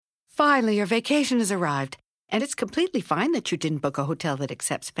Finally, your vacation has arrived, and it's completely fine that you didn't book a hotel that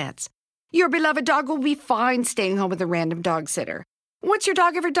accepts pets. Your beloved dog will be fine staying home with a random dog sitter. What's your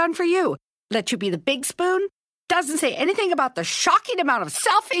dog ever done for you? Let you be the big spoon? Doesn't say anything about the shocking amount of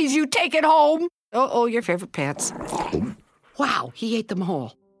selfies you take at home. Oh, your favorite pets. Wow, he ate them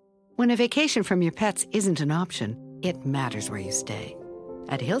whole. When a vacation from your pets isn't an option, it matters where you stay.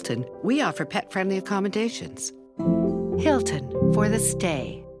 At Hilton, we offer pet-friendly accommodations. Hilton, for the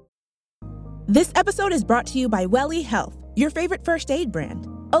stay. This episode is brought to you by Welly Health, your favorite first aid brand.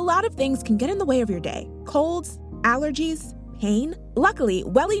 A lot of things can get in the way of your day. Colds, allergies, pain. Luckily,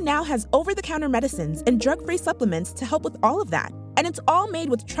 Welly now has over-the-counter medicines and drug-free supplements to help with all of that. And it's all made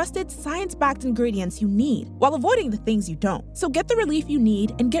with trusted, science-backed ingredients you need while avoiding the things you don't. So get the relief you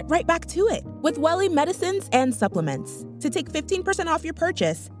need and get right back to it with Welly medicines and supplements. To take 15% off your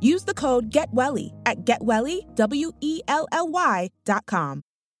purchase, use the code GETWELLY at GetWelly.com.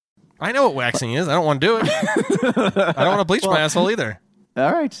 I know what waxing is. I don't want to do it. I don't want to bleach my asshole either.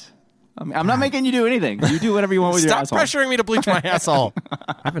 All right. I'm not making you do anything. You do whatever you want with your asshole. Stop pressuring me to bleach my asshole.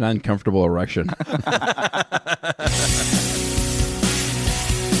 I have an uncomfortable erection.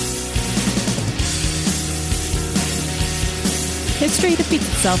 History Defeats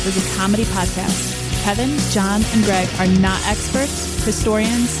Itself is a comedy podcast. Kevin, John, and Greg are not experts,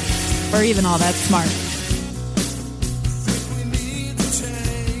 historians, or even all that smart.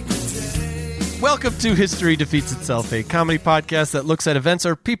 Welcome to History Defeats Itself, a comedy podcast that looks at events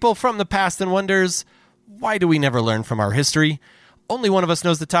or people from the past and wonders, why do we never learn from our history? Only one of us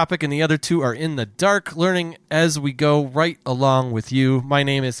knows the topic and the other two are in the dark, learning as we go right along with you. My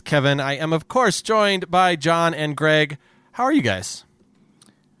name is Kevin. I am, of course, joined by John and Greg. How are you guys?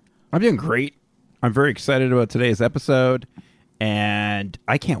 I'm doing great. I'm very excited about today's episode, and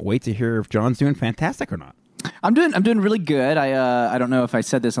I can't wait to hear if John's doing fantastic or not. I'm doing really good. I don't know if I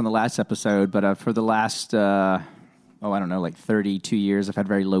said this on the last episode, but for the last I don't know, like 32 years, I've had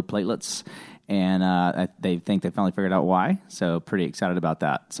very low platelets, and they think they finally figured out why. So pretty excited about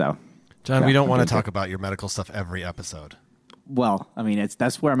that. So, John, we don't want to talk about your medical stuff every episode. Well, I mean,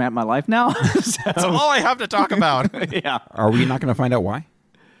 that's where I'm at in my life now. That's all I have to talk about. Yeah. Are we not going to find out why?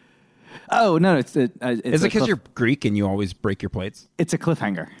 Oh no, it's is it because you're Greek and you always break your plates? It's a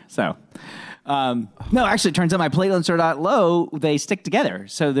cliffhanger. So, no, actually, it turns out my platelets are not low. They stick together.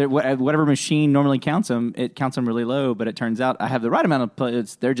 So whatever machine normally counts them, it counts them really low. But it turns out I have the right amount of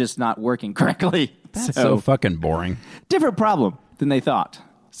platelets. They're just not working correctly. That's so fucking boring. Different problem than they thought.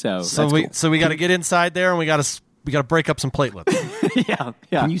 So we got to get inside there and we got to break up some platelets. Yeah.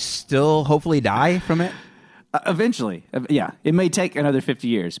 Can you still hopefully die from it? Eventually, yeah. It may take another 50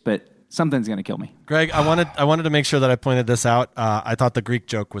 years, but something's going to kill me. Greg, I wanted to make sure that I pointed this out. I thought the Greek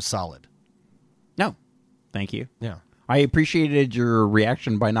joke was solid. No. Thank you. Yeah. I appreciated your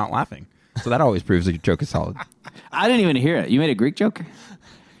reaction by not laughing. So that always proves that your joke is solid. I didn't even hear it. You made a Greek joke?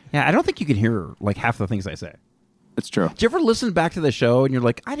 Yeah, I don't think you can hear like half the things I say. That's true. Do you ever listen back to the show and you're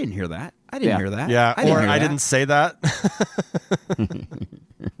like, I didn't hear that. I didn't hear that. Yeah, I didn't say that.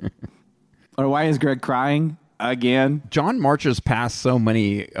 Or why is Greg crying again? John marches past so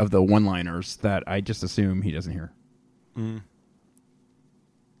many of the one-liners that I just assume he doesn't hear. Mm.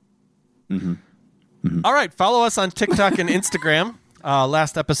 Mm-hmm. Mm-hmm. All right, follow us on TikTok and Instagram.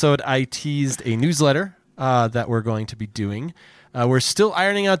 Last episode, I teased a newsletter that we're going to be doing. We're still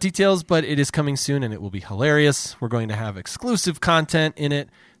ironing out details, but it is coming soon, and it will be hilarious. We're going to have exclusive content in it,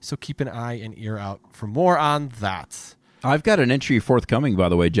 so keep an eye and ear out for more on that. I've got an entry forthcoming, by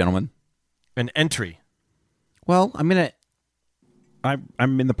the way, gentlemen. An entry? Well, I'm in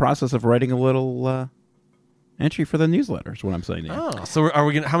the process of writing a little entry for the newsletter, is what I'm saying. Oh, so how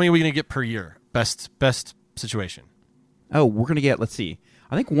many are we going to get per year? Best situation. Oh, we're going to get, let's see.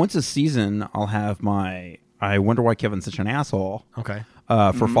 I think once a season, I'll have my I Wonder Why Kevin's Such an Asshole. Okay.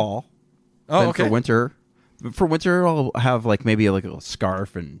 For fall. Oh, then okay. For winter, I'll have like maybe like a little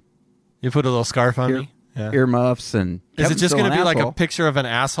scarf and... You put a little scarf on me? Yeah. Earmuffs and... Is Kevin's it just still going to be an like a asshole. picture of an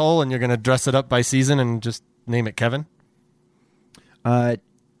asshole and you're going to dress it up by season and just name it Kevin? I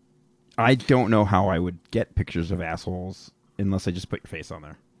don't know how I would get pictures of assholes unless I just put your face on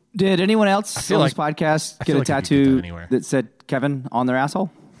there. Did anyone else on this podcast get a tattoo that said Kevin on their asshole?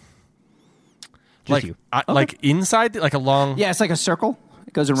 Like, like inside, like a long... Yeah, it's like a circle.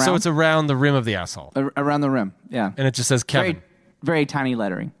 It goes around. So it's around the rim of the asshole. Around the rim, yeah. And it just says Kevin. Very, very tiny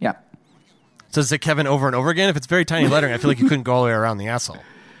lettering, yeah. So does it say Kevin over and over again? If it's very tiny lettering, I feel like you couldn't go all the way around the asshole.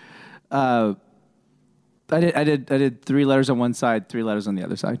 I did 3 letters on one side, 3 letters on the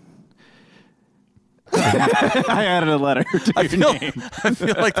other side. I added a letter to your name. I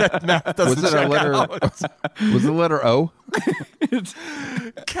feel like that math doesn't check out. Was it letter O?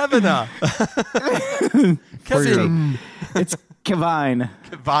 Kevina. Kevin. It's Kevine.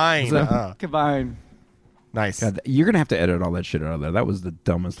 Vine. Kevine. Nice. God, you're gonna have to edit all that shit out of there. That was the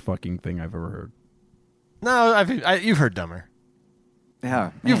dumbest fucking thing I've ever heard. No, you've heard dumber.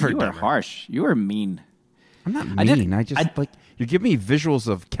 Yeah, You've heard you were dumber. harsh. You were mean. I'm not mean. I just like you're giving me visuals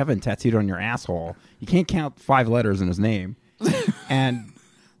of Kevin tattooed on your asshole. You can't count 5 letters in his name, and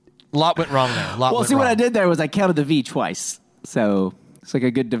A lot went wrong there. Well, see, what I did there was I counted the V twice, so it's like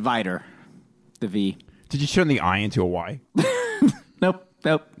a good divider. The V. did you turn the I into a Y? Nope.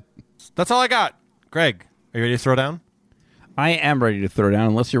 That's all I got. Greg, are you ready to throw down? I am ready to throw down,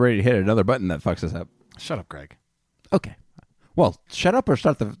 unless you're ready to hit another button that fucks us up. Shut up, Greg. Okay. Well, shut up or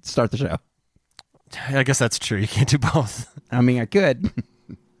start the show. I guess that's true. You can't do both. I mean, I could.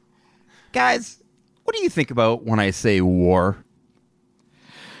 Guys, what do you think about when I say war?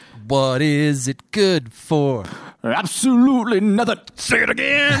 What is it good for? Absolutely nothing. Say it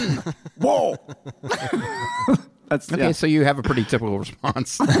again. Whoa. That's Okay, so you have a pretty typical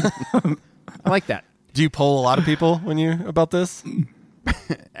response. I like that. Do you poll a lot of people when you about this?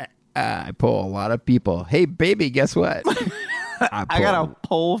 I pull a lot of people. Hey, baby, guess what? I got a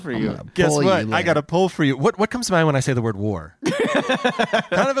poll for you. Guess what? I got a poll for you. What comes to mind when I say the word war?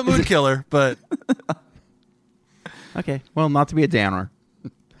 Kind of a mood killer, but Okay, well, not to be a downer.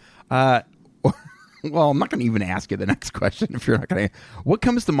 Well, I'm not going to even ask you the next question if you're not going to. What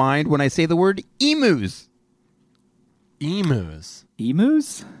comes to mind when I say the word emus? emus.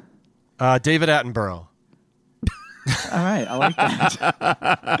 Emus? David Attenborough. All right, I like that.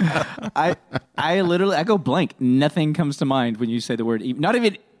 I go blank. Nothing comes to mind when you say the word emu. Not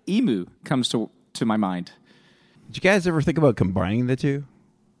even emu comes to my mind. Did you guys ever think about combining the two?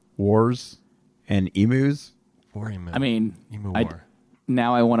 Wars and emus? War emu. I mean, Emu war.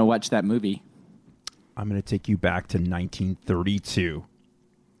 now I want to watch that movie. I'm going to take you back to 1932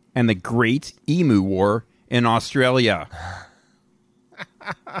 and the Great Emu War in Australia.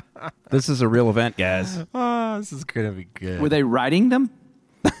 This is a real event, guys. Oh, this is going to be good. Were they riding them?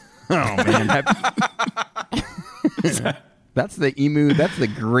 Oh, man. That's the emu. That's the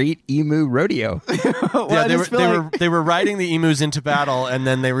Great Emu Rodeo. Yeah, they were riding the emus into battle, and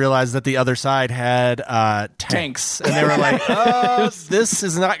then they realized that the other side had tanks, and they were like, "Oh, this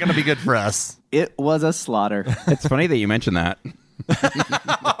is not going to be good for us." It was a slaughter. It's funny that you mentioned that.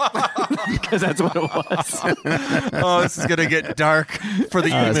 Because that's what it was. Oh, this is going to get dark for the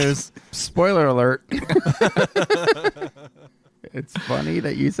emus. Spoiler alert. It's funny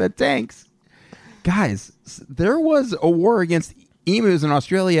that you said tanks. Guys, there was a war against emus in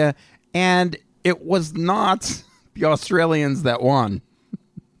Australia, and it was not the Australians that won.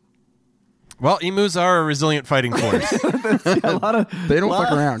 Well, emus are a resilient fighting force. They don't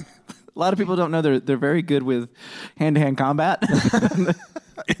fuck around. A lot of people don't know they're very good with hand-to-hand combat.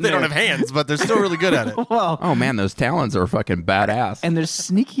 They don't have hands, but they're still really good at it. Well, Oh man, those talons are fucking badass. and they're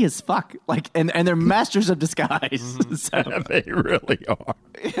sneaky as fuck. Like, and they're masters of disguise. So, They really are.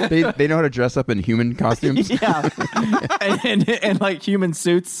 They know how to dress up in human costumes. yeah, and like human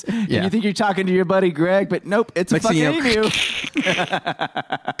suits. And Yeah. you think you're talking to your buddy Greg, but nope, it's Next a thing fucking you know- emu.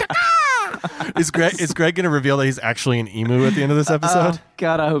 Is Greg going to reveal that he's actually an emu at the end of this episode?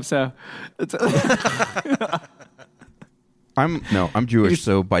 God, I hope so. I'm Jewish,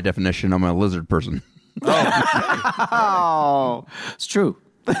 so by definition, I'm a lizard person. Oh, it's true.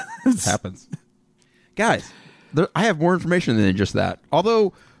 It happens. Guys, I have more information than just that.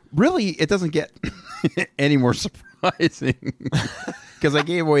 Although, really, it doesn't get any more surprising because I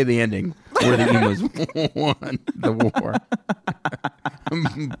gave away the ending where the emus won the war.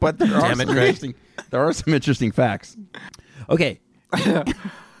 But there are some interesting facts. Okay.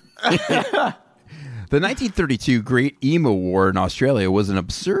 The 1932 Great Emu War in Australia was an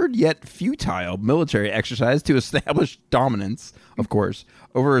absurd yet futile military exercise to establish dominance, of course,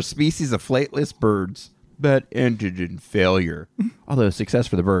 over a species of flightless birds, but ended in failure. Although success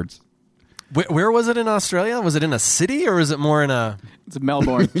for the birds. Where was it in Australia? Was it in a city, or is it more in a It's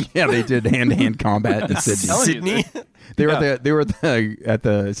Melbourne. Yeah, they did hand-to-hand combat in Sydney. Sydney? They were at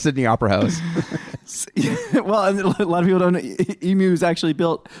the Sydney Opera House. Well, and a lot of people don't know emus actually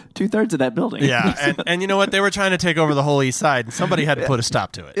built 2/3 of that building. Yeah, and you know what? They were trying to take over the whole east side, and somebody had to put a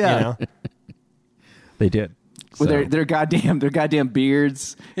stop to it. Yeah. You know? They did. With So- their goddamn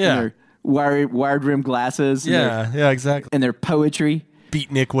beards. Yeah. And their wired rim glasses. And Yeah, exactly. and their poetry.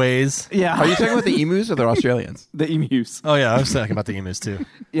 Beatnik ways. Yeah. Are you talking about the emus or the Australians? the emus? Oh yeah, I was talking about the emus too.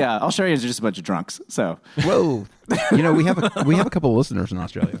 Yeah, Australians are just a bunch of drunks. So Whoa! You know we have a couple of listeners in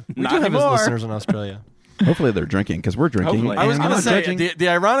Australia. We Not do have anymore. listeners in Australia. Hopefully they're drinking because we're drinking. Hopefully. I was and going I'm to not say judging. the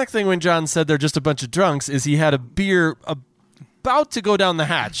ironic thing when John said they're just a bunch of drunks is he had a beer about to go down the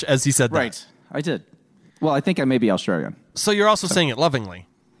hatch as he said that. Right. I did. Well, I think I may be Australian. So you're also saying it lovingly.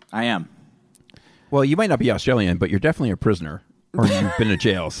 I am. Well, you might not be Australian, but you're definitely a prisoner, or you've been to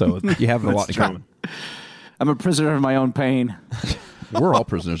jail, so you have a lot in common. I'm a prisoner of my own pain. We're all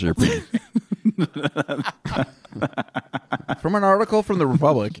prisoners of your pain. From an article from the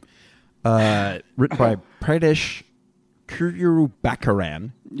Republic, written by Pradesh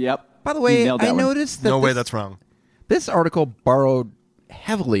Kurubakaran. Yep. By the way, You nailed that I one. noticed that No way that's wrong. this article borrowed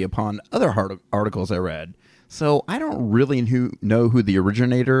heavily upon other articles I read. So I don't really know who the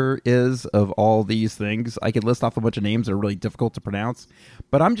originator is of all these things. I could list off a bunch of names that are really difficult to pronounce,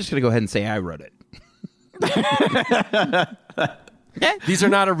 but I'm just going to go ahead and say I wrote it. These are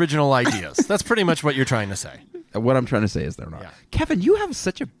not original ideas. That's pretty much what you're trying to say. What I'm trying to say is they're not. Yeah. Kevin, you have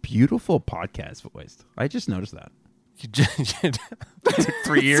such a beautiful podcast voice. I just noticed that. It took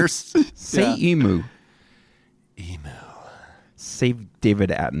 3 years. Say emu. Emu. Save David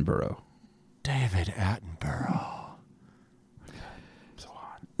Attenborough. David Attenborough.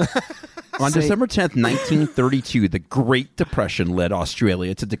 On December 10th, 1932, the Great Depression led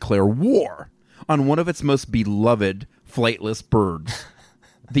Australia to declare war on one of its most beloved flightless birds,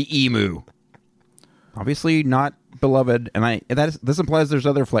 the emu. Obviously not beloved, and this implies there's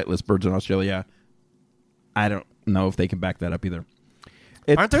other flightless birds in Australia. I don't know if they can back that up either.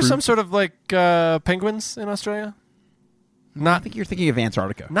 Aren't there some sort of like penguins in Australia? I think you're thinking of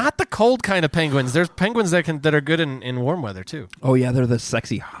Antarctica. Not the cold kind of penguins. There's penguins that are good in warm weather too. Oh yeah, they're the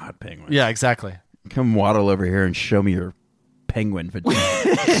sexy hot penguins. Yeah, exactly. Come waddle over here and show me your penguin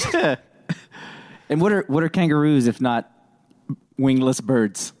vagina. And what are kangaroos if not wingless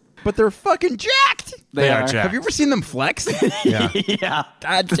birds? But they're fucking jacked. They are jacked. Have you ever seen them flex? Yeah. Yeah.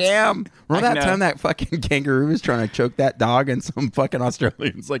 God damn. Remember I that know. time that fucking kangaroo was trying to choke that dog and some fucking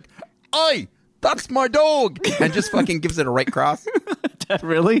Australian's like, "Oi, that's my dog," and just fucking gives it a right cross.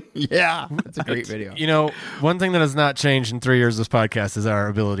 Really? Yeah. That's a great video. You know, one thing that has not changed in 3 years of this podcast is our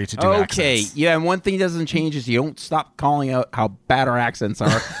ability to do Okay, accents. yeah, and one thing that doesn't change is you don't stop calling out how bad our accents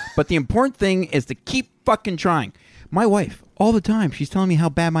are. But the important thing is to keep fucking trying. My wife, all the time, she's telling me how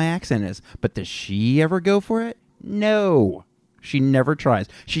bad my accent is. But does she ever go for it? No. She never tries.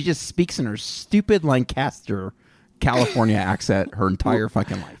 She just speaks in her stupid Lancaster, California accent her entire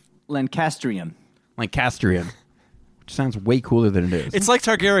fucking life. Lancastrian. Lancastrian. Which sounds way cooler than it is. It's like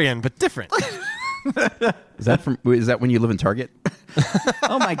Targaryen, but different. Is that when you live in Target?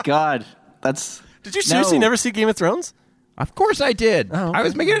 Oh my God. That's. Did you seriously No. never see Game of Thrones? Of course I did. Oh, okay. I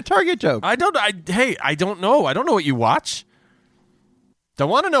was making a Target joke. I don't know. I don't know what you watch. Don't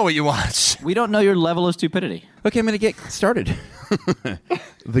want to know what you watch. We don't know your level of stupidity. Okay, I'm going to get started.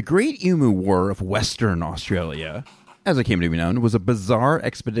 The Great Emu War of Western Australia, as it came to be known, was a bizarre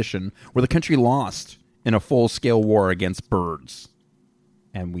expedition where the country lost in a full-scale war against birds.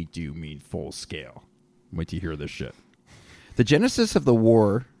 And we do mean full-scale. Wait till you hear this shit. The genesis of the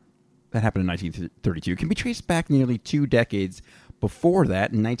war that happened in 1932 can be traced back nearly 2 decades before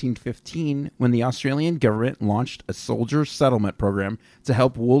that, in 1915, when the Australian government launched a soldier settlement program to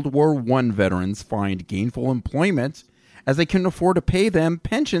help World War I veterans find gainful employment as they couldn't afford to pay them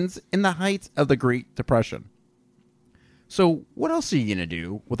pensions in the height of the Great Depression. So what else are you going to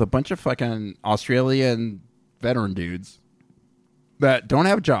do with a bunch of fucking Australian veteran dudes that don't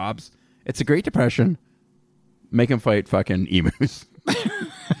have jobs? It's a Great Depression. Make them fight fucking emus.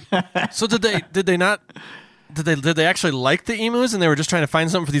 So did they actually like the emus and they were just trying to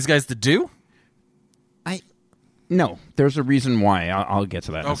find something for these guys to do? No, there's a reason why. I'll get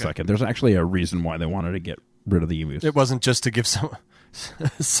to that in a Okay. second. There's actually a reason why they wanted to get rid of the emus. It wasn't just to give some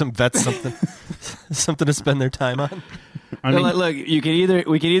vets something to spend their time on. I mean, Look, we can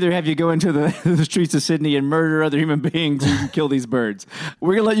either have you go into the streets of Sydney and murder other human beings, or you can kill these birds.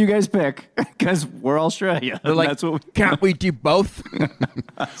 We're gonna let you guys pick because we're Australia. they're like, That's what can't we do both?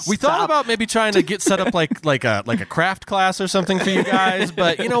 We thought about maybe trying to get set up like a craft class or something for you guys,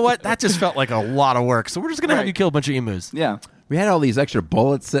 but you know what? That just felt like a lot of work. So we're just gonna have Right. you kill a bunch of emus. Yeah. We had all these extra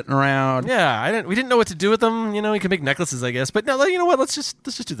bullets sitting around. Yeah, we didn't know what to do with them. You know, you can make necklaces, I guess. But no, you know what? Let's just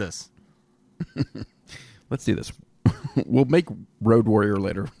do this. Let's do this. We'll make Road Warrior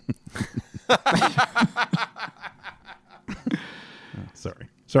later.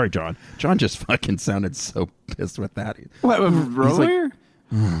 Sorry, John. John just fucking sounded so pissed with that. What? like- Roller?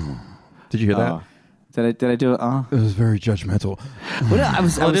 Did you hear that? Did I do it? It was very judgmental. I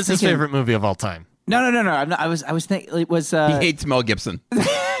was Well, it is his thinking- favorite movie of all time. No. I'm not, I was thinking it was. He hates Mel Gibson.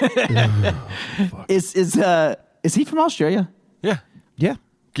 Is he from Australia? Yeah, Yeah.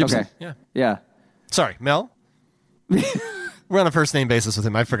 Gibson. Okay. Yeah. Yeah. Sorry, Mel. We're on a first name basis with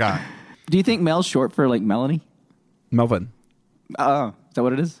him. I forgot. Do you think Mel's short for like Melanie? Melvin. Oh, is that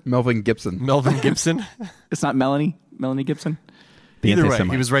what it is? Melvin Gibson. Melvin Gibson. It's not Melanie Gibson? The Either way,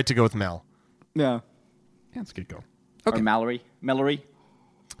 anti-Semite. he was right to go with Mel. Yeah. Yeah, that's a good go. Or Mallory.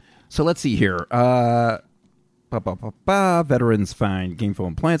 So let's see here. Veterans find gainful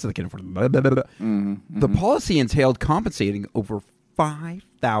employment so they can afford. The policy entailed compensating over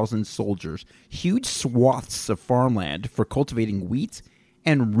 5,000 soldiers huge swaths of farmland for cultivating wheat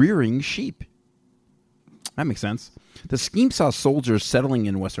and rearing sheep. That makes sense. The scheme saw soldiers settling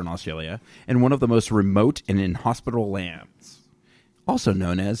in Western Australia in one of the most remote and inhospitable lands, also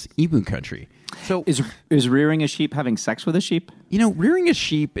known as Emu Country. So, Is rearing a sheep having sex with a sheep? rearing a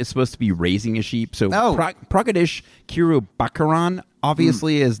sheep is supposed to be raising a sheep. So Oh. Pragadish Kiru Bakaran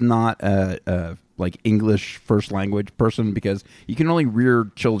obviously is not a like English first language person because you can only rear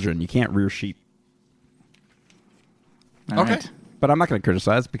children. You can't rear sheep. All Okay. right. But I'm not going to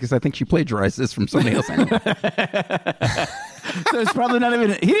criticize because I think she plagiarized this from somebody else. Anyway. So it's probably not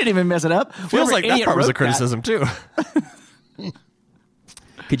even. He didn't even mess it up. Feels Whoever like that idiot part was a wrote that- criticism too.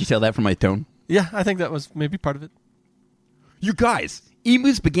 Could you tell that from my tone? Yeah, I think that was maybe part of it. You guys,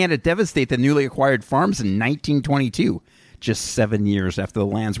 emus began to devastate the newly acquired farms in 1922, just 7 years after the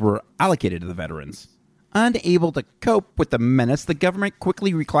lands were allocated to the veterans. Unable to cope with the menace, the government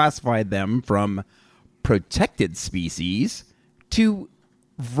quickly reclassified them from protected species to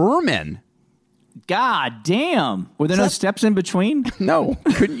vermin. God damn. Were there no steps in between? No,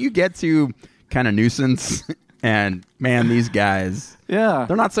 couldn't you get to kind of nuisance? And man, these guys, Yeah.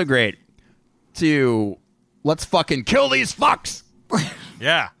 they're not so great. To let's fucking kill these fucks.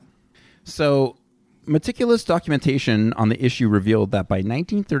 Yeah. So, meticulous documentation on the issue revealed that by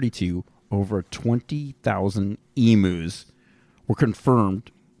 1932, over 20,000 emus were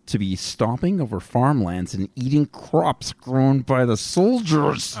confirmed to be stomping over farmlands and eating crops grown by the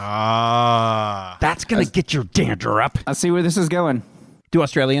soldiers. Ah. That's going to get your dander up. I see where this is going. Do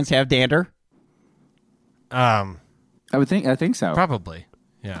Australians have dander? I think so. Probably.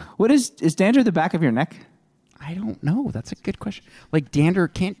 Yeah. What is dander the back of your neck? I don't know. That's a good question. Like dander,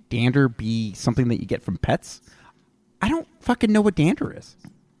 can't dander be something that you get from pets? I don't fucking know what dander is.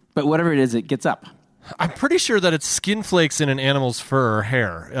 But whatever it is, it gets up. I'm pretty sure that it's skin flakes in an animal's fur or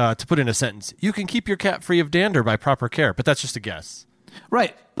hair. To put in a sentence, you can keep your cat free of dander by proper care, but that's just a guess.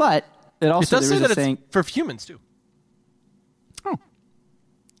 Right. But it also It does say there is that a saying. it's for humans too. Oh.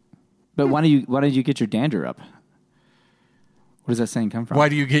 But why did you get your dander up? Where does that saying come from? Why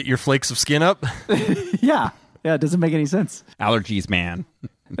do you get your flakes of skin up? Yeah. Yeah, it doesn't make any sense. Allergies, man.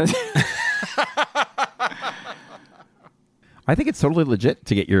 I think it's totally legit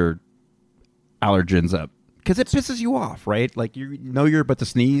to get your allergens up because it pisses you off, right? Like you know you're about to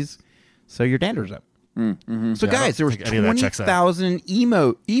sneeze, so your dander's up. So guys, there was think any of that checks out. 20,000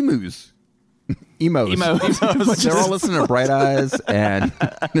 emus. Emos. They're all listening to Bright Eyes and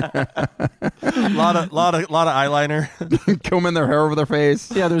lot of eyeliner. combing their hair over their face.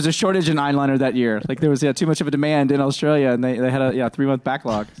 Yeah, there was a shortage in eyeliner that year. Like there was too much of a demand in Australia, and they had a 3-month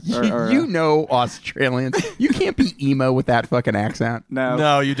backlog. You know Australians. You can't be emo with that fucking accent. no.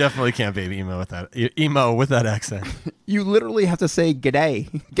 No, you definitely can't baby emo with that accent. You literally have to say g'day.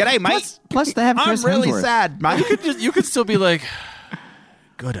 G'day, mate. Plus they have I'm Chris really Hemsworth. sad, mate. You could still be like,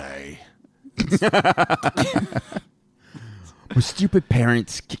 good day. My stupid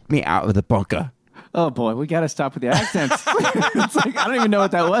parents kicked me out of the bunker. Oh boy, we gotta stop with the accents. It's like I don't even know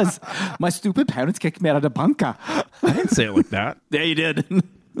what that was. My stupid parents kicked me out of the bunker. I didn't say it like that. Yeah, you did.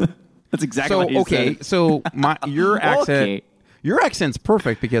 That's exactly So what you okay, said. so your accent, Okay. your accent's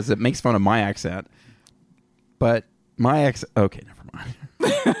perfect because it makes fun of my accent. But my accent, okay, never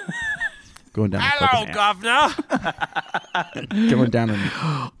mind. Going down. Hello, governor. Going down.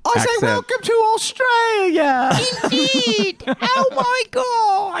 I say welcome to Australia. Indeed. Oh my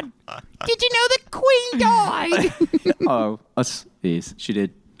God! Did you know the Queen died? Oh, yes, she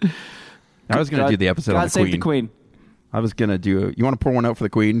did. I was going to do the episode on God the save Queen. the Queen. I was going to do. You want to pour one out for the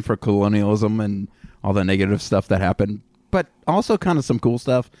Queen for colonialism and all the negative stuff that happened, but also kind of some cool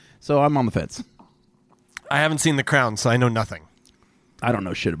stuff. So I'm on the fence. I haven't seen The Crown, so I know nothing. I don't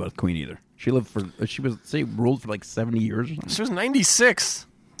know shit about the Queen either. She ruled for like 70 years or something. She was 96.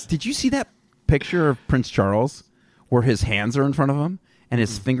 Did you see that picture of Prince Charles where his hands are in front of him and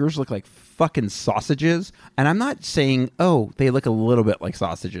his fingers look like fucking sausages? And I'm not saying, oh, they look a little bit like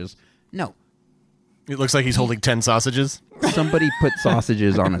sausages. No. It looks like he's holding 10 sausages. Somebody put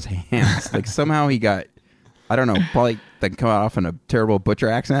sausages on his hands. Like somehow he got, I don't know, probably they come off in a terrible butcher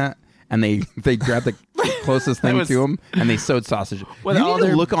accent and they grabbed the closest thing to him and they sewed sausages. With You all need to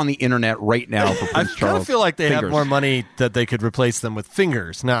their- look on the internet right now for I Prince kind Charles. of feel like they have fingers. more money that they could replace them with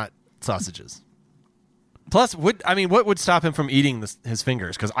fingers, not sausages. Plus, what would stop him from eating his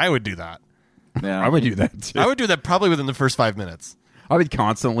fingers? Because I would do that. Yeah. I would do that too. I would do that probably within the first 5 minutes. I would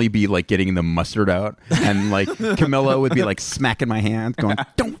constantly be like getting the mustard out, and like Camilla would be like smacking my hand, going,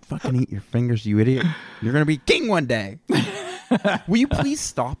 "Don't fucking eat your fingers, you idiot! You're gonna be king one day." Will you please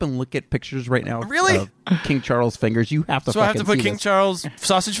stop and look at pictures right now? Really? Of King Charles' fingers. You have to. So I have to put see King this. Charles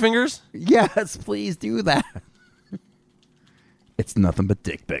sausage fingers? Yes, please do that. It's nothing but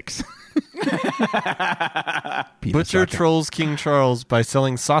dick pics. Butcher trolls King Charles by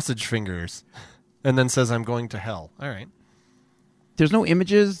selling sausage fingers, and then says, "I'm going to hell." All right. There's no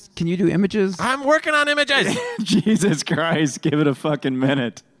images. Can you do images? I'm working on images. Jesus Christ, give it a fucking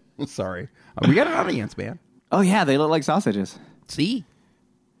minute. Sorry. We got an audience, man. Oh, yeah, they look like sausages. See?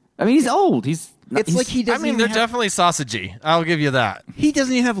 I mean, he's old. It's Like he I doesn't mean, even they're have, definitely sausagey. I'll give you that. he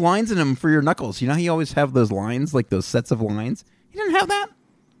doesn't even have lines in him for your knuckles. You know how you always have those lines, like those sets of lines? He doesn't have that.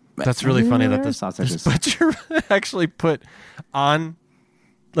 That's really funny that They're this sausages. butcher actually put on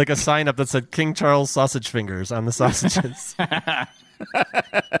like a sign up that said King Charles sausage fingers on the sausages.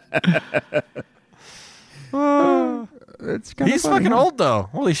 It's kind He's fucking old though.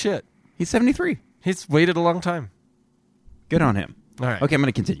 Holy shit. He's 73. He's waited a long time. Good on him. All right. Okay, I'm going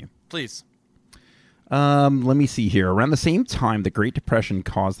to continue. Please. Let me see here. Around the same time, the Great Depression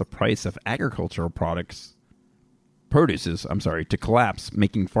caused the price of agricultural produces, to collapse,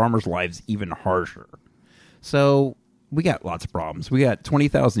 making farmers' lives even harsher. So we got lots of problems. We got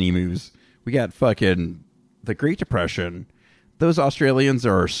 20,000 emus. We got fucking the Great Depression. Those Australians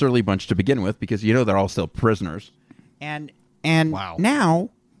are a surly bunch to begin with because you know they're all still prisoners. And Wow. now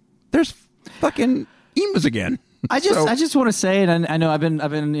there's fucking emus again. I just want to say, and I know I've been,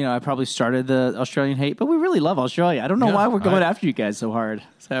 I probably started the Australian hate, but we really love Australia. I don't know Yeah, why we're going after you guys so hard.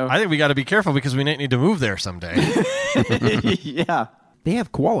 So I think we got to be careful because we might need to move there someday. yeah, They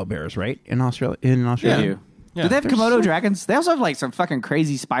have koala bears, right? In Australia. they do. Yeah. Do they have They're Komodo so- dragons? They also have like some fucking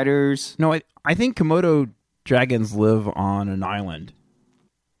crazy spiders. No, I think Komodo dragons live on an island,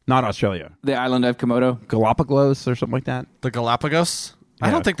 not Australia. The island of Komodo. Galapagos or something like that. The Galapagos? I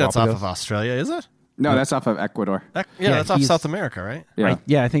Yeah, don't think that's off Galapagos. of Australia, is it? No, that's off of Ecuador. Yeah, That's off he's- South America, right? Yeah. Right?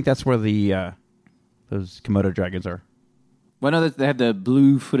 Yeah, I think that's where the those Komodo dragons are. Well, no, they have the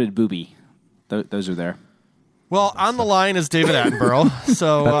blue-footed booby. Those are there. Well, on the line is David Attenborough.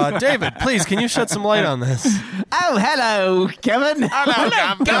 So, David, please, can you shed some light on this? Oh, hello, Kevin.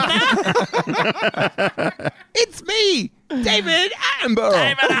 It's me, David Attenborough.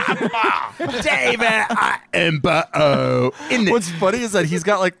 David Attenborough. What's funny is that he's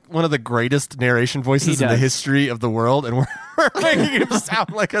got like one of the greatest narration voices He in the does. history of the world, and we're making him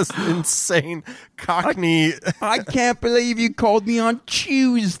sound like an insane Cockney. I can't believe you called me on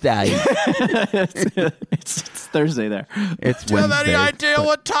Tuesday. It's Thursday there. It's Do you have Wednesday. any idea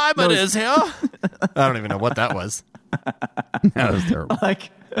what time it is here? I don't even know what that was. That was terrible. Like,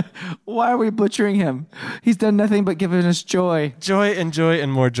 why are we butchering him? He's done nothing but giving us joy. Joy and joy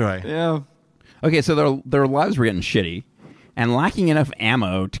and more joy. Yeah. Okay, so their lives were getting shitty, and lacking enough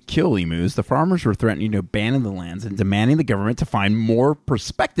ammo to kill emus, the farmers were threatening to abandon the lands and demanding the government to find more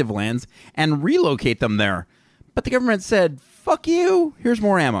prospective lands and relocate them there. But the government said, fuck you, here's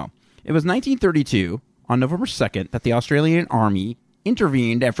more ammo. It was 1932, on November 2nd, that the Australian Army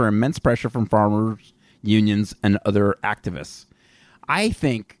intervened after immense pressure from farmers, unions, and other activists. I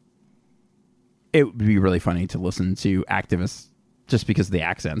think it would be really funny to listen to activists just because of the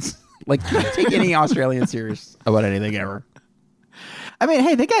accents. Like, take any Australian serious about anything ever. I mean,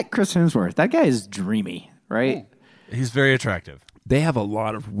 hey, they got Chris Hemsworth. That guy is dreamy, right? He's very attractive. They have a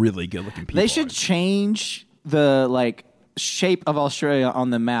lot of really good-looking people. They should change the like shape of Australia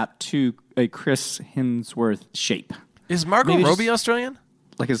on the map to a Chris Hemsworth shape. Is Margot Maybe Robbie just- Australian?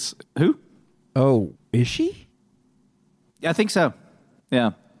 Like his who? Oh, is she? Yeah, I think so.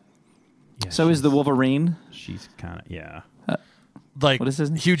 Yeah. Yeah, So is the Wolverine? she's kind of, yeah. Like What is his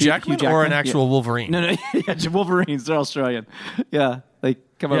name? Hugh Jackman, or an Jackman? actual Yeah. Wolverine? No, yeah, Wolverines. They're Australian. Yeah, they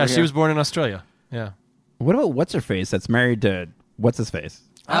come over Yeah, here. she was born in Australia. Yeah. What about what's-her-face that's married to what's-his-face?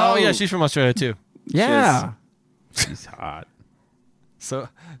 Oh, yeah, she's from Australia too. Yeah. She's hot. So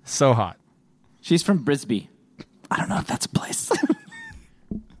hot. She's from Brisbane. I don't know if that's a place.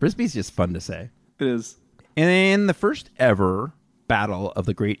 Brisbane's just fun to say. It is. In the first ever battle of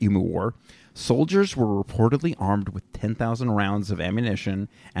the Great Emu War, soldiers were reportedly armed with 10,000 rounds of ammunition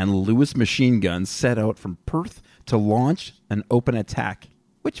and Lewis machine guns set out from Perth to launch an open attack,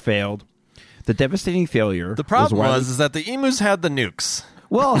 which failed. The devastating failure. The problem widely- was that the emus had the nukes.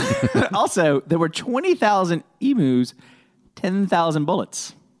 Well, also, there were 20,000 emus, 10,000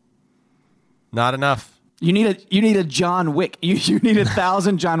 bullets. Not enough. You need a John Wick. You need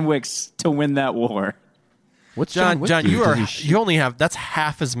 1,000 John Wicks to win that war. What's John? Wick John, do? you Does he you only have that's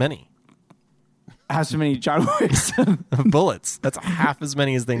half as many How so many John Wicks? bullets. That's half as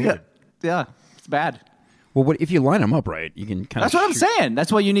many as they needed. Yeah, it's bad. Well, what if you line them up right? You can kind That's what I'm saying.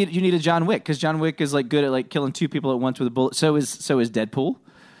 That's why you need a John Wick, because John Wick is like good at like killing two people at once with a bullet. So is Deadpool.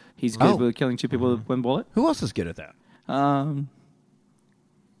 He's good with killing two people with one bullet. Who else is good at that?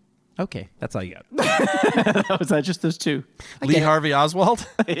 Okay, that's all you got. Was that just those two? Lee Harvey Oswald.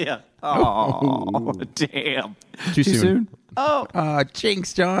 Yeah. Oh, damn. Too soon. Oh.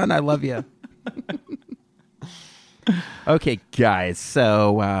 Jinx, John, I love you. Okay, guys,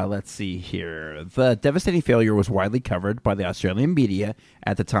 so let's see here. The devastating failure was widely covered by the Australian media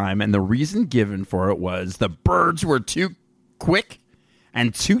at the time, and the reason given for it was the birds were too quick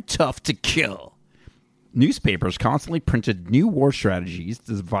and too tough to kill. Newspapers constantly printed new war strategies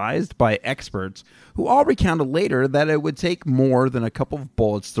devised by experts who all recounted later that it would take more than a couple of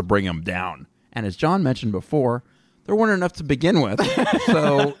bullets to bring them down. And as John mentioned before, there weren't enough to begin with,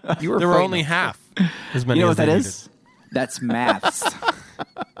 so you were There were fighting only them. half as many. You know as what that they is? That's maths.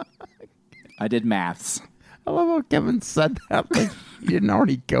 I did maths. I love how Kevin said that, like you didn't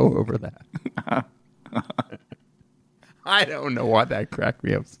already go over that. I don't know why that cracked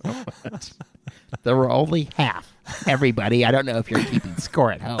me up so much. There were only half. Everybody, I don't know if you're keeping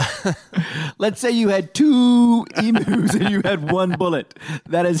score at home. Let's say you had 2 emus and you had 1 bullet.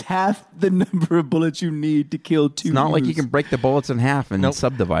 That is half the number of bullets you need to kill 2 It's not emus. like you can break the bullets in half and Nope.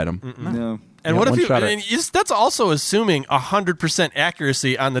 subdivide them. No. And Yeah, what if one you? shot And that's also assuming 100%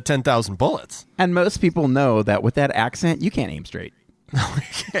 accuracy on the 10,000 bullets. And most people know that with that accent, you can't aim straight.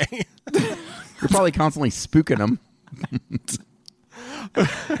 Okay. You're probably constantly spooking them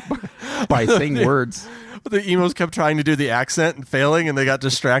by saying words. The emos kept trying to do the accent and failing, and they got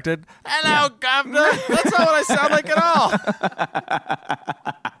distracted. Hello, governor. That's not what I sound like at all.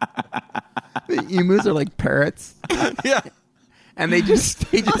 The emus are like parrots, Yeah, and they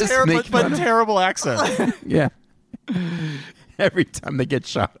just make but fun of terrible accent. Yeah. Every time they get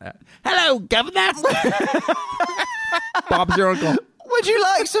shot at. Hello, governor. Bob's your uncle. Would you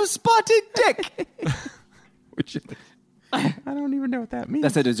like some spotted dick? Which I don't even know what that means.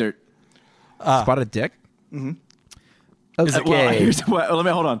 That's a dessert. Spotted dick? Mm-hmm. Okay. Well, let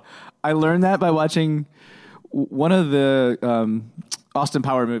me hold on. I learned that by watching one of the Austin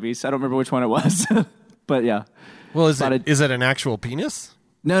Power movies. I don't remember which one it was, but yeah. Well, is Spotted- it an actual penis?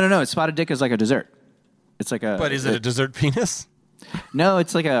 No. Spotted dick is like a dessert. It's like a. But is it a dessert penis? No,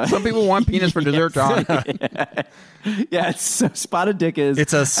 it's like a. Some people want penis for dessert, John. Yeah, it's spotted dick is.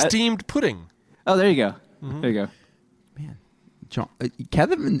 It's a steamed pudding. Oh, there you go. There you go. John,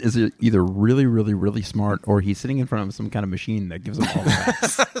 Kevin is either really, really, really smart, or he's sitting in front of some kind of machine that gives him all the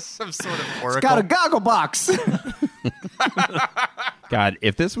facts. Some sort of oracle. Got a goggle box. God,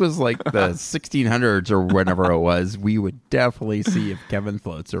 if this was like the 1600s or whenever it was, we would definitely see if Kevin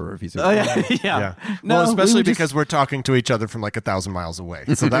floats or if he's. Oh yeah. Yeah. No, Well, especially we would just- because we're talking to each other from like 1,000 miles away.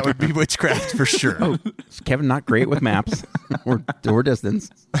 So that would be witchcraft for sure. Is Kevin not great with maps or distance?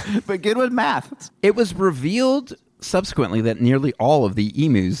 but good with math. It was revealed subsequently that nearly all of the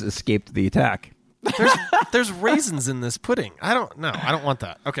emus escaped the attack. There's raisins in this pudding. I don't want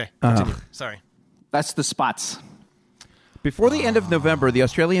that. Okay, continue. Sorry. That's the spots. Before the end of November, the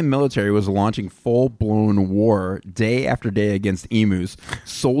Australian military was launching full-blown war day after day against emus.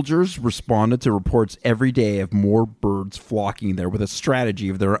 Soldiers responded to reports every day of more birds flocking there with a strategy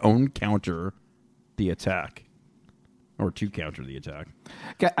of their own counter the attack. Or to counter the attack.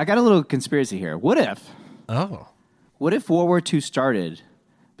 I got a little conspiracy here. What if World War II started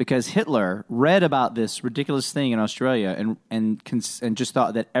because Hitler read about this ridiculous thing in Australia and just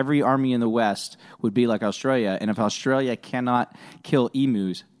thought that every army in the West would be like Australia, and if Australia cannot kill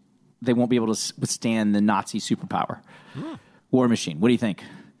emus, they won't be able to withstand the Nazi superpower. War machine. What do you think?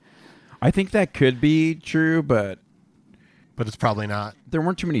 I think that could be true, but But it's probably not. there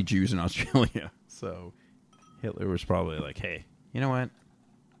weren't too many Jews in Australia. So Hitler was probably like, hey, you know what?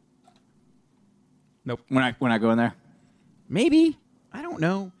 Nope. We're not going there. Maybe. I don't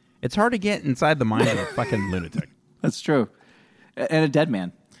know. It's hard to get inside the mind of a fucking lunatic. That's true. And a dead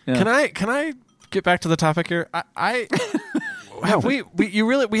man. Yeah. Can I get back to the topic here? I have we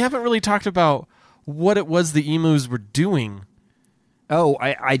haven't really talked about what it was the emus were doing. Oh,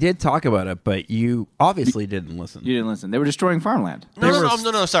 I did talk about it, but you obviously didn't listen. You didn't listen. They were destroying farmland.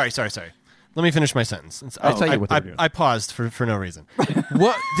 No. Sorry. Let me finish my sentence. I'll tell you what they're doing. I paused for no reason.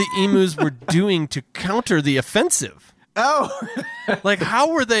 What the emus were doing to counter the offensive? Oh, Like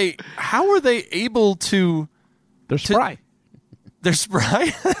how were they able to? They're spry. They're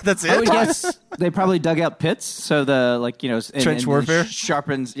spry. That's I would it. guess they probably dug out pits, so Trench warfare?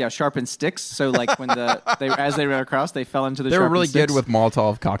 sharpened sticks. So like when as they ran across, they fell into the. They were sharpened really sticks. good with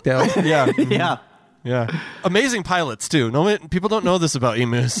Molotov cocktails. Yeah. Yeah. Yeah. Amazing pilots too. No, people don't know this about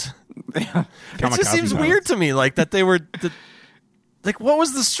emus. It just seems weird to me, like that they were. Like, what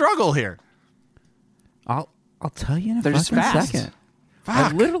was the struggle here? I'll tell you in a They're just fast. second. Fuck.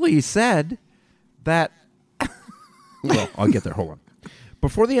 I literally said that. Well, I'll get there. Hold on.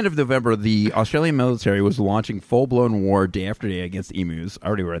 Before the end of November, the Australian military was launching full-blown war day after day against emus. I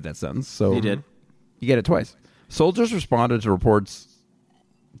already read that sentence, so You did. You get it twice. Soldiers responded to reports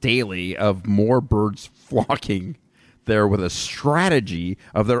daily of more birds flocking there with a strategy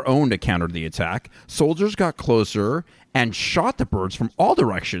of their own to counter the attack. Soldiers got closer and shot the birds from all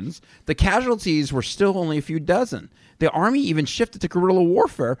directions. The casualties were still only a few dozen. The army even shifted to guerrilla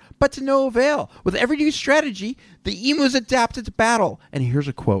warfare, but to no avail. With every new strategy, the emus adapted to battle. And here's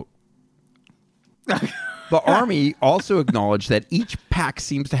a quote. The army also acknowledged that each pack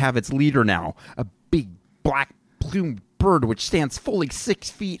seems to have its leader now, a big black plumed bird which stands fully 6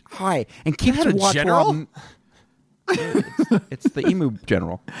 feet high and keeps Is that a watch. general? It's the emu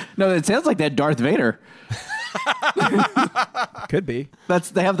general. No, it sounds like that Darth Vader. Could be.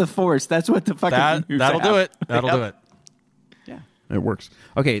 They have the Force. That's what the fucking emus That'll have. do it. That'll do it. Yeah, it works.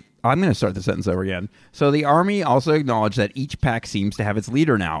 Okay, I'm going to start the sentence over again. So the army also acknowledged that each pack seems to have its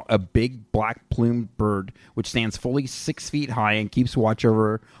leader now, a big black plumed bird which stands fully 6 feet high and keeps watch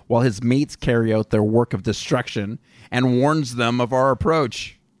over while his mates carry out their work of destruction and warns them of our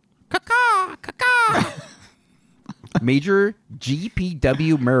approach. Caw-caw, caw-caw. Major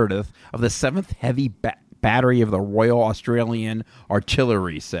G.P.W. Meredith of the 7th Heavy Battery of the Royal Australian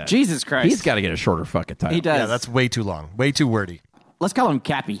Artillery said. Jesus Christ. He's got to get a shorter fucking title. He does. Yeah, that's way too long. Way too wordy. Let's call him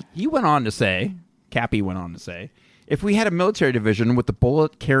Cappy. He went on to say, Cappy went on to say, if we had a military division with the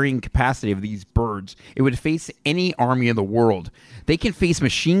bullet-carrying capacity of these birds, it would face any army in the world. They can face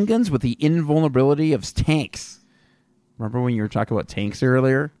machine guns with the invulnerability of tanks. Remember when you were talking about tanks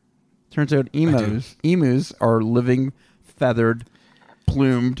earlier? Turns out emus are living, feathered,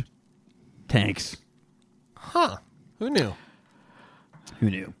 plumed tanks. Huh. Who knew? Who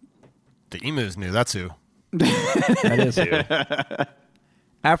knew? The emus knew. That's who. That is who.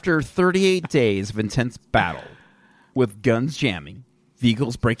 After 38 days of intense battle, with guns jamming,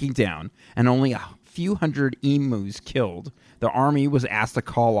 vehicles breaking down, and only a few hundred emus killed, the army was asked to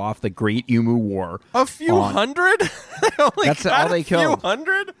call off the Great Emu War. A few hundred? That's all they killed. A few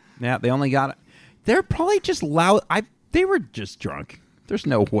hundred? Yeah, they only got it. They're probably just loud. They were just drunk. There's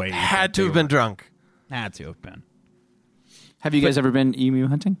no way. Had to have been drunk. Had to have been. Have you guys ever been emu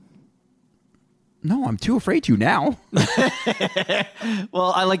hunting? No, I'm too afraid to now.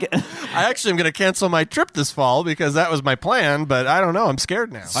 Well, I like it. I actually am going to cancel my trip this fall because that was my plan, but I don't know. I'm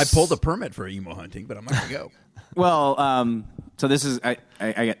scared now. I pulled a permit for emu hunting, but I'm not going to go. Well, so this is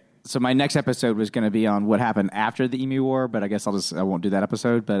so my next episode was going to be on what happened after the Emu War, but I guess I won't do that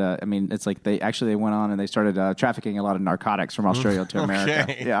episode. But I mean, it's like they went on and they started trafficking a lot of narcotics from Australia to America.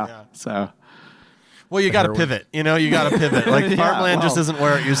 Okay. Yeah. So. Well, you got to pivot. You got to pivot. Like farmland just isn't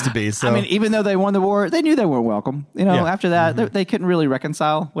where it used to be. So I mean, even though they won the war, they knew they weren't welcome. Yeah. After that, they couldn't really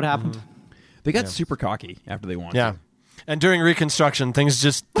reconcile what happened. They got super cocky after they won. yeah. And during Reconstruction, things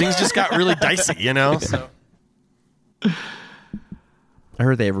just got really dicey. So. I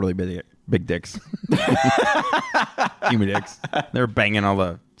heard they have really big dicks. Emu dicks. They're banging all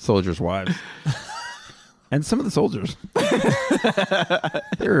the soldiers' wives. And some of the soldiers.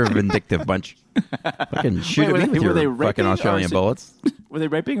 They're a vindictive bunch. Fucking shoot at me with your fucking raping Australian bullets. Were they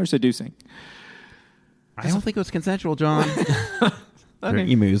raping or seducing? I don't think it was consensual, John. They're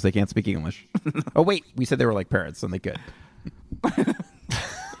emus. They can't speak English. Oh, wait. We said they were like parrots, and they could.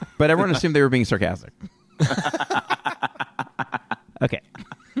 But everyone assumed they were being sarcastic. Okay.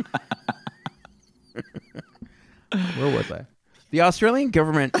 Where was I? The Australian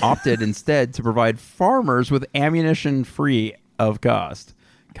government opted instead to provide farmers with ammunition free of cost.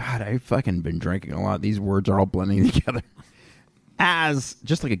 God, I've fucking been drinking a lot. These words are all blending together.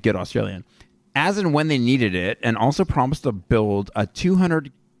 Just like a good Australian, as and when they needed it, and also promised to build a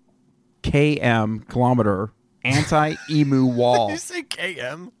 200 kilometer anti-emu wall. Did you say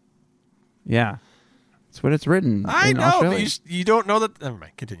KM? Yeah. That's what it's written I in know, Australia. but you don't know that. Never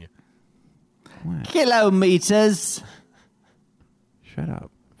mind. Continue. Kilometers. Shut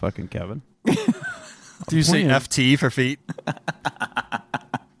up, fucking Kevin. Do you say FT for feet?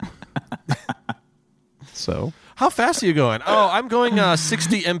 So, How fast are you going? Oh, I'm going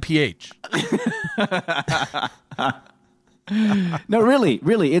 60 mph. No,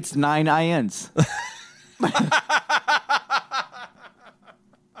 really, it's 9 INs.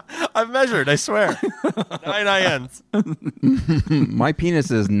 I've measured, I swear. 9 INs. My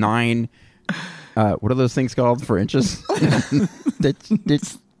penis is 9. What are those things called for inches?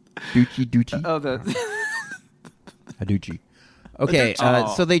 Doochie. Oh, the Haduchi. Okay,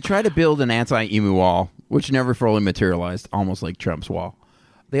 so they try to build an anti-emu wall, which never fully materialized, almost like Trump's wall.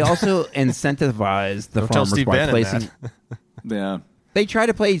 They also incentivized the Don't tell farmers Steve by Bannon placing. yeah. They tried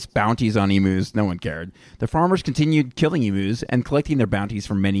to place bounties on emus. No one cared. The farmers continued killing emus and collecting their bounties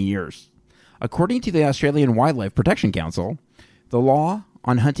for many years. According to the Australian Wildlife Protection Council, the law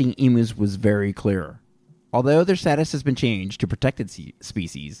on hunting emus was very clear. Although their status has been changed to protected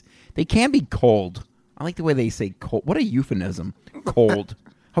species, they can be cold. I like the way they say cold. What a euphemism. Cold.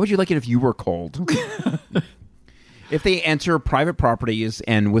 How would you like it if you were cold? If they enter private properties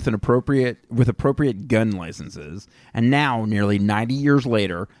and with appropriate gun licenses, and now nearly 90 years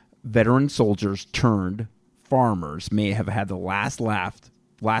later, veteran soldiers turned farmers may have had the last laugh,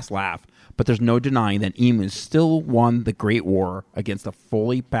 but there's no denying that emus still won the Great War against a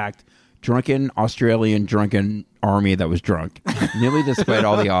fully packed, drunken Australian army that was drunk, nearly despite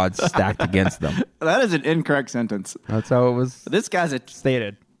all the odds stacked against them. That is an incorrect sentence. That's how it was This guy's a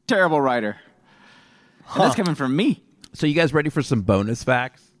stated. terrible writer. And that's coming from me. So you guys ready for some bonus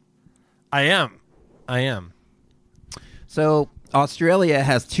facts? I am. So Australia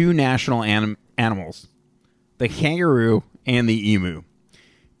has 2 national animals, the kangaroo and the emu.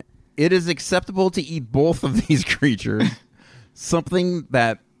 It is acceptable to eat both of these creatures, something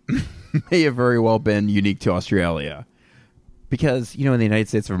that may have very well been unique to Australia. Because, in the United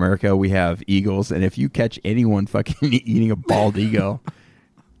States of America, we have eagles, and if you catch anyone fucking eating a bald eagle,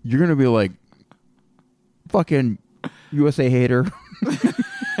 you're going to be like, fucking USA hater.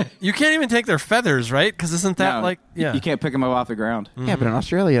 You can't even take their feathers, right? Because isn't that No, yeah. You can't pick them up off the ground. Yeah, but in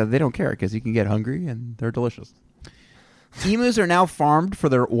Australia, they don't care because you can get hungry and they're delicious. Emus are now farmed for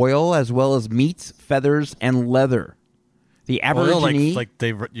their oil as well as meats, feathers, and leather. The Aborigine... Oil, like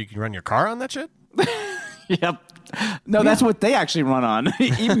you can run your car on that shit? Yep. No, that's what they actually run on.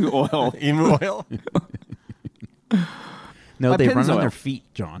 Emu oil. Emu oil? No, My they run pin's on oil. their feet,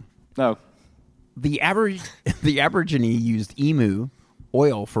 John. Oh. The Aborigine used emu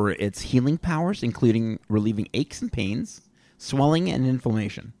oil for its healing powers, including relieving aches and pains, swelling, and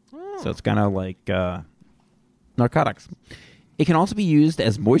inflammation. So it's kind of like narcotics. It can also be used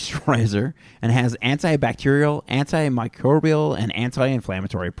as moisturizer and has antibacterial, antimicrobial, and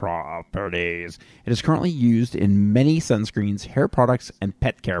anti-inflammatory properties. It is currently used in many sunscreens, hair products, and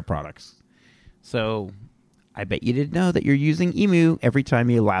pet care products. So I bet you didn't know that you're using emu every time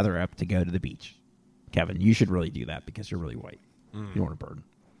you lather up to go to the beach. Kevin, you should really do that because you're really white. You don't want to burn.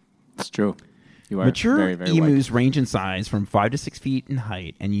 It's true. You are Mature very, very emus white. range in size from 5 to 6 feet in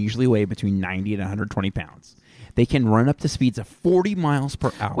height and usually weigh between 90 and 120 pounds. They can run up to speeds of 40 miles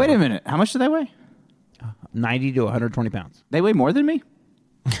per hour. Wait a minute. How much do they weigh? 90 to 120 pounds. They weigh more than me?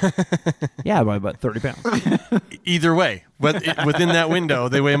 Yeah, by about 30 pounds. Either way. But within that window,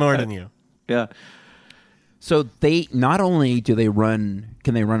 they weigh more than you. Yeah. So they not only can they run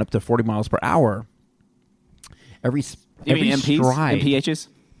up to 40 miles per hour, every You mean MPs? stride, MPHs?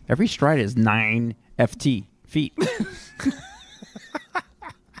 every stride is 9 feet.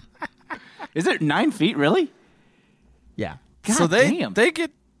 Is it 9 feet, really? Yeah. So damn. they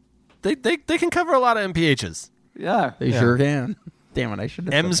can cover a lot of MPHs. Yeah. They sure can. Damn it, I should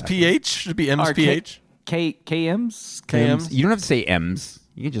have said that. MSPH should be Or MSPH. KMs? KMs. You don't have to say M's.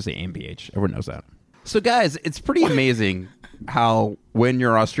 You can just say MPH. Everyone knows that. So, guys, it's pretty amazing how when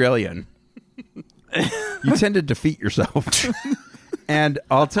you're Australian, you tend to defeat yourself. And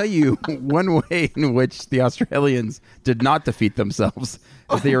I'll tell you one way in which the Australians did not defeat themselves.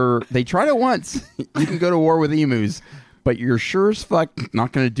 They tried it once. You can go to war with emus, but you're sure as fuck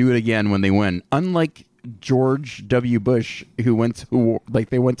not going to do it again when they win. Unlike George W. Bush, who went to war,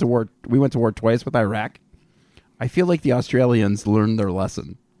 we went to war twice with Iraq. I feel like the Australians learned their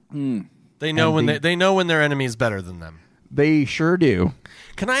lesson. They know they know when their enemy is better than them. They sure do.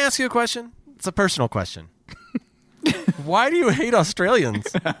 Can I ask you a question? It's a personal question. Why do you hate Australians?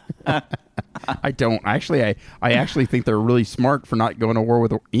 I don't. Actually, I actually think they're really smart for not going to war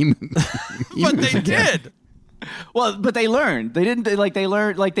with emus. But they did. Well, but they learned. They didn't. They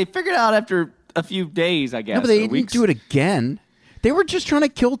learned. Like, they figured out after a few days, I guess. No, but they or didn't weeks. do it again. They were just trying to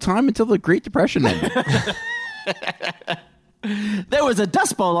kill time until the Great Depression ended. There was a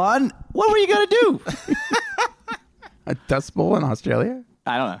Dust Bowl on. What were you going to do? A Dust Bowl in Australia?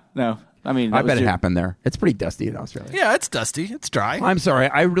 I don't know. No. I mean, I bet it happened there. It's pretty dusty in Australia. Yeah, it's dusty. It's dry. I'm sorry.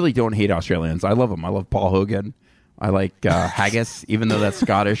 I really don't hate Australians. I love them. I love Paul Hogan. I like haggis, even though that's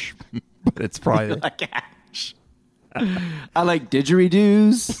Scottish. But it's probably... I like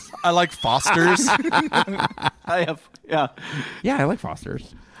didgeridoos. I like Foster's. I have, yeah. Yeah, I like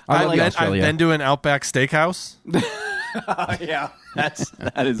Foster's. I love I've Australia. been to an Outback Steakhouse. Yeah, that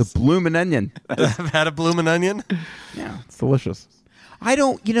is. The bloomin' onion. I've had a bloomin' onion. Yeah, it's delicious. I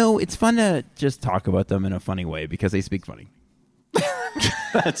don't, it's fun to just talk about them in a funny way because they speak funny.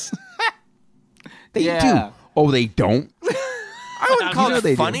 That's. They Yeah. do. Oh, they don't? I wouldn't call they it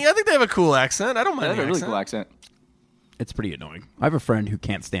do. funny. I think they have a cool accent. I don't mind That's the a really accent. cool accent. It's pretty annoying. I have a friend who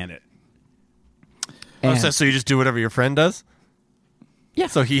can't stand it. Oh, And- so you just do whatever your friend does? Yeah.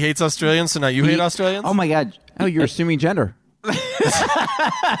 So he hates Australians, so now you hate Australians? Oh my god. Oh, you're assuming gender.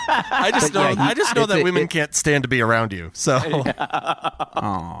 I just know. yeah, I just know it's that a- women can't stand to be around you. So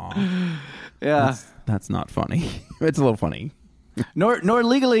Aw, Yeah. that's not funny. It's a little funny. Nor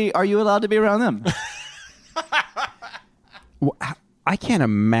legally are you allowed to be around them. Well, I can't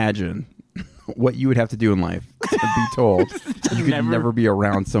imagine what you would have to do in life to be told you could never be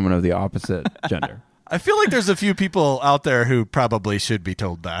around someone of the opposite gender. I feel like there's a few people out there who probably should be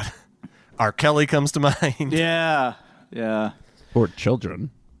told that. R. Kelly comes to mind. Yeah. Yeah. Or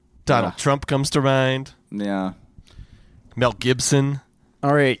children. Donald Trump comes to mind. Yeah. Mel Gibson.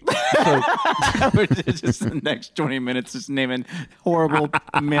 All right. So, We're just the next 20 minutes just naming horrible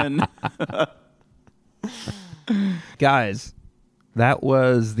men. guys, that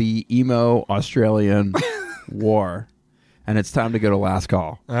was the emo Australian war. And it's time to go to last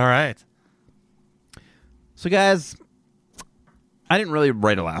call. All right. So, guys, I didn't really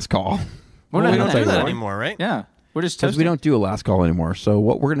write a last call. We not don't doing do that that anymore, right? Yeah. We're just Because toasting. we don't do a last call anymore. So,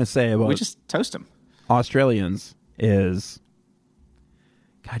 what we're going to say about We just toast them. Australians is,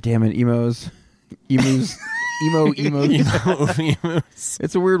 God damn it, emos, emos.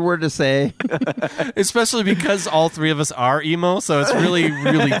 It's a weird word to say. Especially because all three of us are emo, so it's really,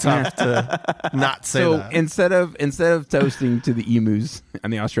 really tough to not say So that. instead of toasting to the emus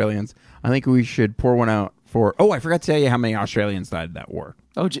and the Australians, I think we should pour one out for. Oh, I forgot to tell you how many Australians died in that war.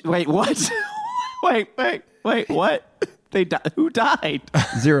 Oh, wait, what? wait, what? They who died?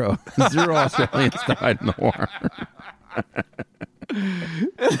 Zero Australians died in the war.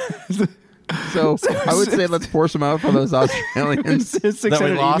 So I would say let's pour some out for those Australians.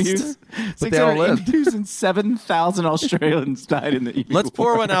 600 lost? emus. But they all 600 lived. emus and 7,000 Australians died in the emu Let's pour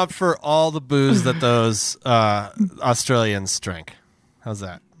war. one out for all the booze that those Australians drank. How's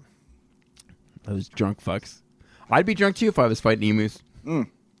that? Those drunk fucks. I'd be drunk too if I was fighting emus.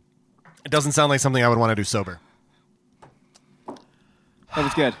 It doesn't sound like something I would want to do sober. That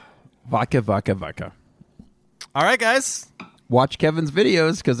was good. Vodka, vodka, vodka. All right, guys. Watch Kevin's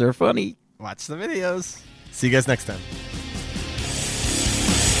videos because they're funny. Watch the videos. See you guys next time.